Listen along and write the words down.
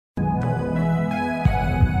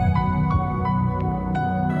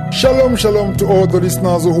Shalom, shalom to all the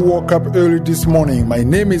listeners who woke up early this morning. My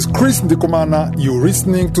name is Chris Ndikumana. You're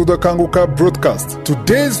listening to the Kanguka broadcast.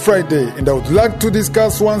 Today is Friday, and I would like to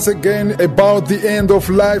discuss once again about the end of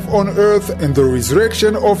life on earth and the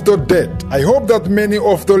resurrection of the dead. I hope that many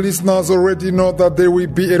of the listeners already know that there will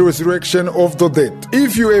be a resurrection of the dead.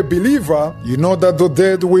 If you're a believer, you know that the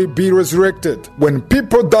dead will be resurrected. When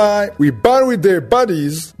people die, we bury their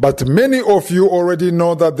bodies, but many of you already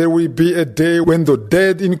know that there will be a day when the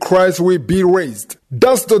dead in Christ will be raised.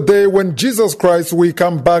 That's the day when Jesus Christ will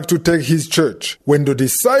come back to take his church. When the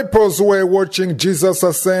disciples were watching Jesus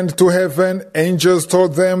ascend to heaven, angels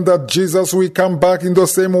told them that Jesus will come back in the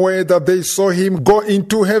same way that they saw him go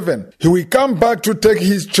into heaven. He will come back to take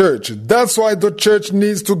his church. That's why the church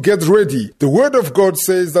needs to get ready. The word of God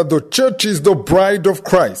says that the church is the bride of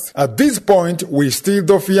Christ. At this point, we're still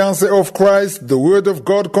the fiancé of Christ. The word of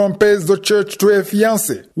God compares the church to a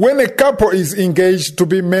fiancé. When a couple is engaged to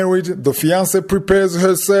be married, the fiancé prepares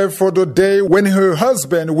herself for the day when her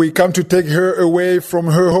husband will come to take her away from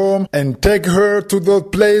her home and take her to the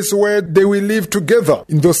place where they will live together.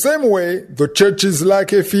 In the same way, the church is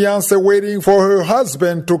like a fiancé waiting for her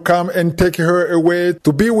husband to come and take her away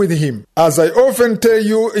to be with him. As I often tell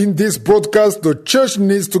you in this broadcast, the church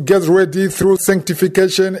needs to get ready through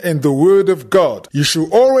sanctification and the word of God. You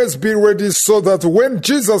should always be ready so that when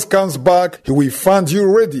Jesus comes back, he will find you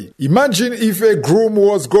ready. Imagine if a groom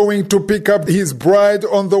was going to pick up his bride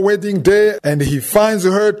on the wedding day and he finds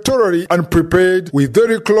her totally unprepared with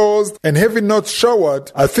dirty clothes and having not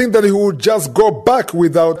showered. I think that he would just go back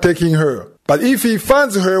without taking her. But if he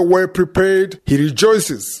finds her well prepared, he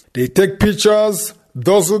rejoices. They take pictures.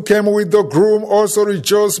 Those who came with the groom also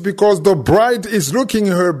rejoice because the bride is looking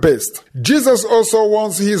her best. Jesus also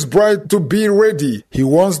wants his bride to be ready. He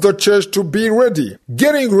wants the church to be ready.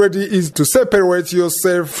 Getting ready is to separate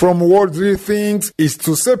yourself from worldly things, is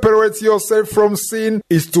to separate yourself from sin,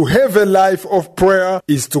 is to have a life of prayer,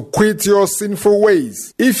 is to quit your sinful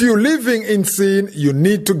ways. If you're living in sin, you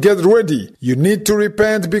need to get ready. You need to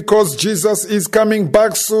repent because Jesus is coming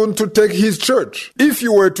back soon to take his church. If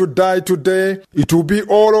you were to die today, it will be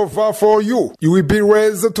all over for you. You will be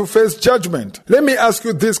raised to face judgment. Let me ask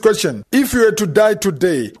you this question. If you were to die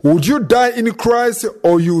today, would you die in Christ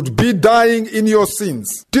or you would be dying in your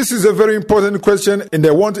sins? This is a very important question and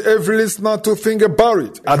I want every listener to think about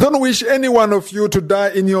it. I don't wish any one of you to die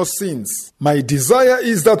in your sins. My desire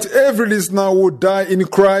is that every listener would die in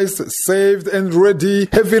Christ, saved and ready,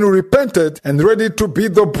 having repented and ready to be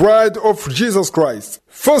the bride of Jesus Christ.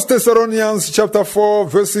 1 Thessalonians chapter 4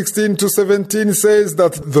 verse 16 to 17 says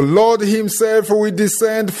that the Lord himself will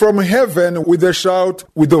descend from heaven with a shout,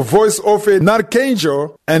 with the voice of an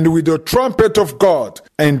archangel, and with the trumpet of God.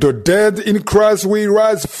 And the dead in Christ will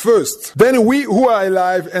rise first. Then we who are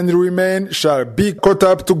alive and remain shall be caught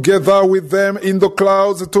up together with them in the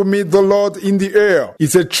clouds to meet the Lord in the air.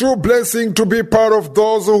 It's a true blessing to be part of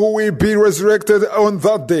those who will be resurrected on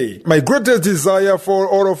that day. My greatest desire for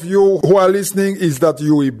all of you who are listening is that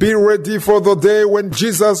you will be ready for the day when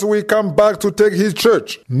Jesus will come back to take his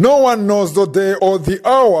church. No one knows the day or the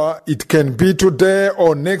hour. It can be today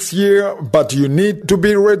or next year, but you need to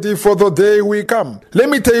be ready for the day will come. Let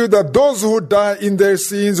me tell you that those who die in their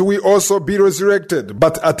sins will also be resurrected,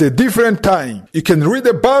 but at a different time. You can read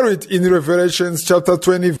about it in Revelation chapter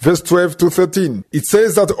 20 verse 12 to 13. It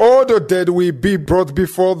says that all the dead will be brought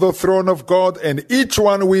before the throne of God and each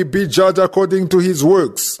one will be judged according to his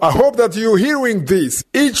works. I hope that you're hearing this.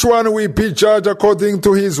 Each one will be judged according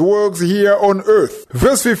to his works here on earth.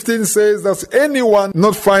 Verse 15 says that anyone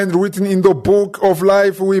not found written in the book of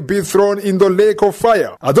life will be thrown in the lake of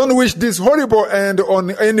fire. I don't wish this horrible end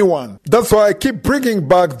on anyone. That's why I keep bringing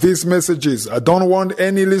back these messages. I don't want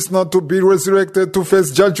any listener to be resurrected to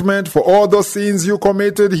face judgment for all the sins you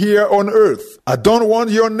committed here on earth. I don't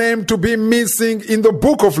want your name to be missing in the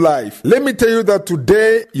book of life. Let me tell you that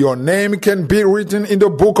today your name can be written in the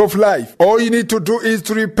book of life. All you need to do is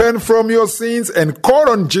to repent from your sins and call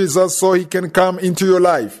on Jesus so he can come into your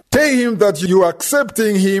life. Tell him that you are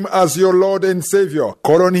accepting him as your Lord and Savior.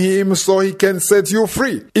 Call on him so he can set you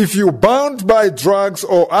free. If you're bound by drugs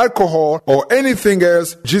or alcohol or anything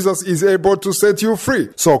else, Jesus is able to set you free.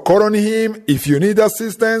 So call on him. If you need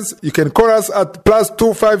assistance, you can call us at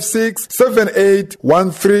 +256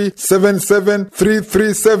 7813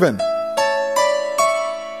 77337.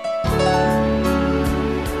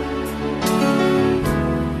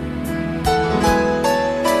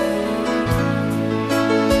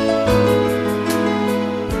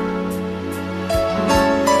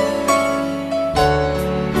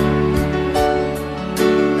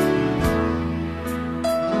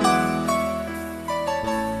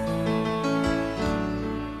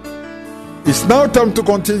 It's now time to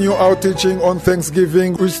continue our teaching on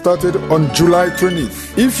Thanksgiving, which started on July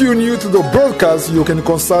 20th. If you're new to the broadcast, you can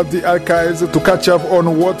consult the archives to catch up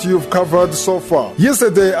on what you've covered so far.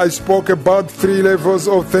 Yesterday, I spoke about 3 levels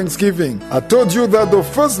of Thanksgiving. I told you that the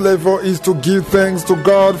first level is to give thanks to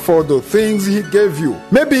God for the things He gave you.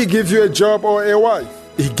 Maybe He gave you a job or a wife.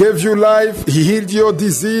 He gave you life. He healed your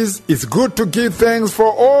disease. It's good to give thanks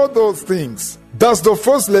for all those things. That's the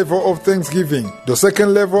first level of thanksgiving. The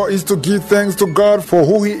second level is to give thanks to God for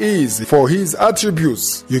who He is, for His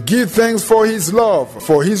attributes. You give thanks for His love,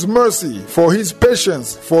 for His mercy, for His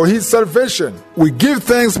patience, for His salvation. We give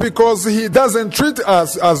thanks because He doesn't treat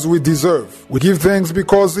us as we deserve. We give thanks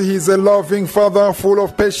because He is a loving Father full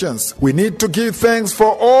of patience. We need to give thanks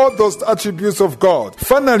for all those attributes of God.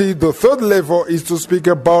 Finally, the third level is to speak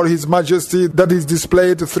about His majesty that is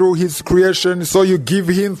displayed through His creation, so you give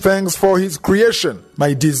Him thanks for His creation.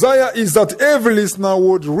 My desire is that every listener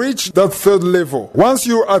would reach that third level. Once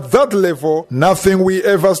you're at that level, nothing will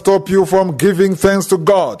ever stop you from giving thanks to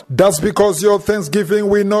God. That's because your thanksgiving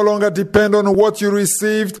will no longer depend on what you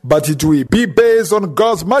received, but it will be based on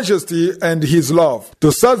God's majesty and His love.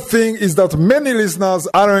 The sad thing is that many listeners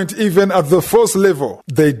aren't even at the first level.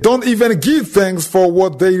 They don't even give thanks for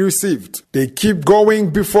what they received. They keep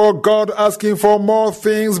going before God asking for more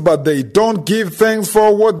things, but they don't give thanks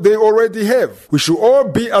for what they already have. We should all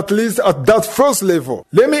be at least at that first level.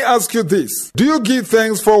 Let me ask you this. Do you give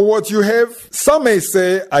thanks for what you have? Some may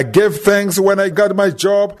say, I gave thanks when I got my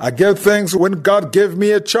job. I gave thanks when God gave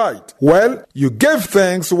me a child. Well, you gave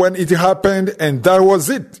thanks when it happened and that was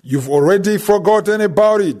it. You've already forgotten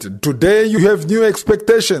about it. Today you have new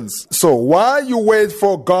expectations. So why you wait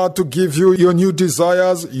for God to give you your new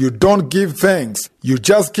desires? You don't give thanks. You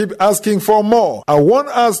just keep asking for more. I want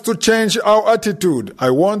us to change our attitude.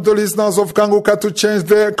 I want the listeners of Kanguka to change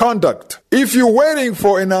their conduct. If you're waiting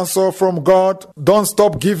for an answer from God, don't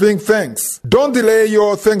stop giving thanks. Don't delay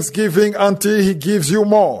your thanksgiving until He gives you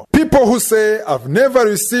more. People who say, I've never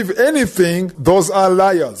received anything, those are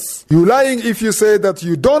liars. You're lying if you say that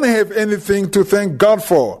you don't have anything to thank God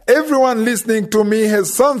for. Everyone listening to me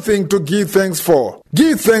has something to give thanks for.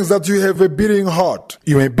 Give thanks that you have a beating heart.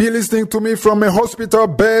 You may be listening to me from a hospital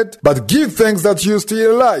bed, but give thanks that you're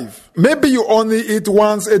still alive. Maybe you only eat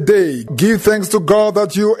once a day. Give thanks to God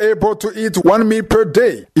that you're able to eat 1 meal per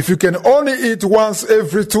day. If you can only eat once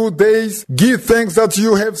every 2 days, give thanks that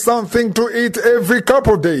you have something to eat every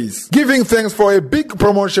couple days. Giving thanks for a big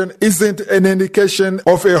promotion isn't an indication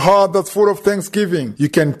of a heart that's full of thanksgiving. You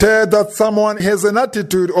can tell that someone has an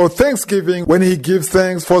attitude of thanksgiving when he gives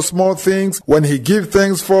thanks for small things, when he gives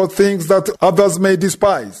thanks for things that others may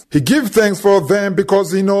despise. He gives thanks for them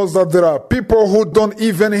because he knows that there are people who don't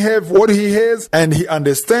even have what he has, and he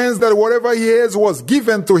understands that whatever he has was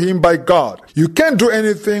given to him by God. You can't do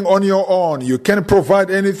anything on your own. You can't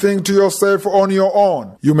provide anything to yourself on your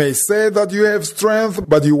own. You may say that you have strength,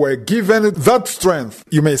 but you were given that strength.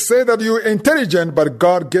 You may say that you're intelligent, but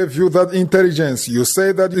God gave you that intelligence. You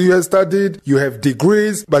say that you have studied, you have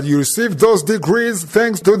degrees, but you received those degrees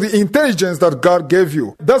thanks to the intelligence that God gave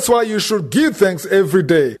you. That's why you should give thanks every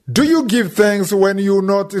day. Do you give thanks when you're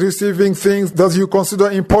not receiving things that you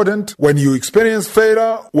consider important? When you experience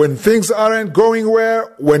failure? When things aren't going well?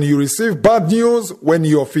 When you receive bad news? When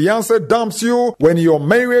your fiancé dumps you? When your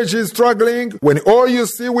marriage is struggling? When all you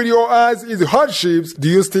see with your eyes is hardships? Do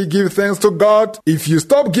you still give thanks to God? If you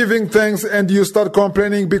stop giving thanks and you start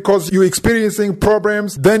complaining because you're experiencing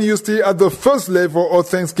problems, then you're still at the first level of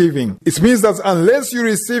thanksgiving. It means that unless you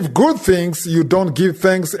receive good things, you don't give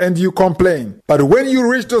thanks and you complain. But when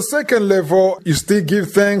you reach the second level, you still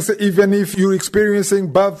give thanks even if you're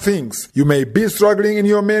experiencing bad things. You may be struggling in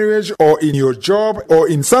your marriage or in your job or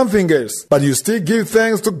in something else, but you still give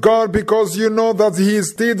thanks to God because you know that He is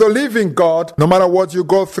still the living God no matter what you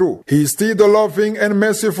go through. He is still the loving and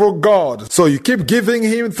merciful God. So you keep giving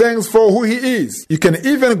Him thanks for who He is. You can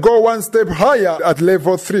even go one step higher at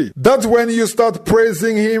level 3. That's when you start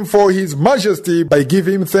praising Him for His majesty by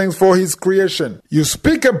giving Him thanks for His creation. You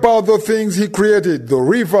speak about the things He created, the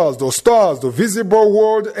rivers, the stars, the visible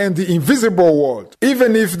world and the invisible world.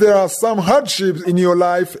 Even if there are some hardships in your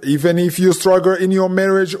life, even if you struggle in your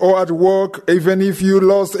marriage or at work, even if you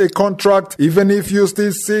lost a contract, even if you're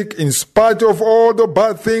still sick, in spite of all the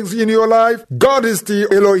bad things in your life, God is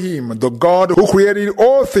still Elohim, the God who created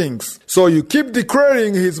all things. So you keep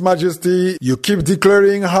declaring His majesty, you keep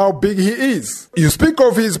declaring how big He is. You speak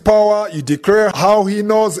of His power, you declare how He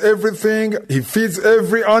knows everything. He He feeds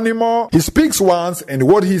every animal. He speaks once, and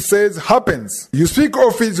what he says happens. You speak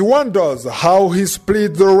of his wonders, how he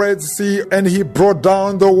split the Red Sea and he brought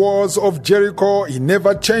down the walls of Jericho. He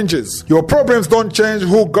never changes. Your problems don't change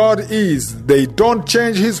who God is. They don't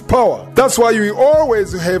change his power. That's why you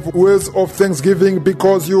always have words of thanksgiving,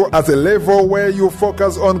 because you're at a level where you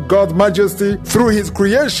focus on God's majesty through his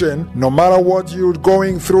creation, no matter what you're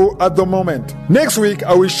going through at the moment. Next week,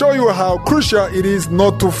 I will show you how crucial it is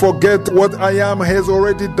not to forget what I Am has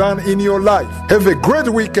already done in your life. Have a great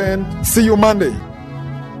weekend. See you Monday.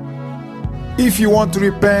 If you want to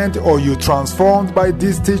repent or you're transformed by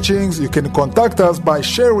these teachings, you can contact us by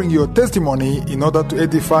sharing your testimony in order to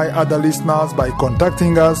edify other listeners by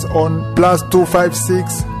contacting us on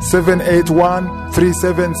 +256 781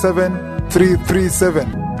 377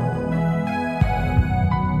 337.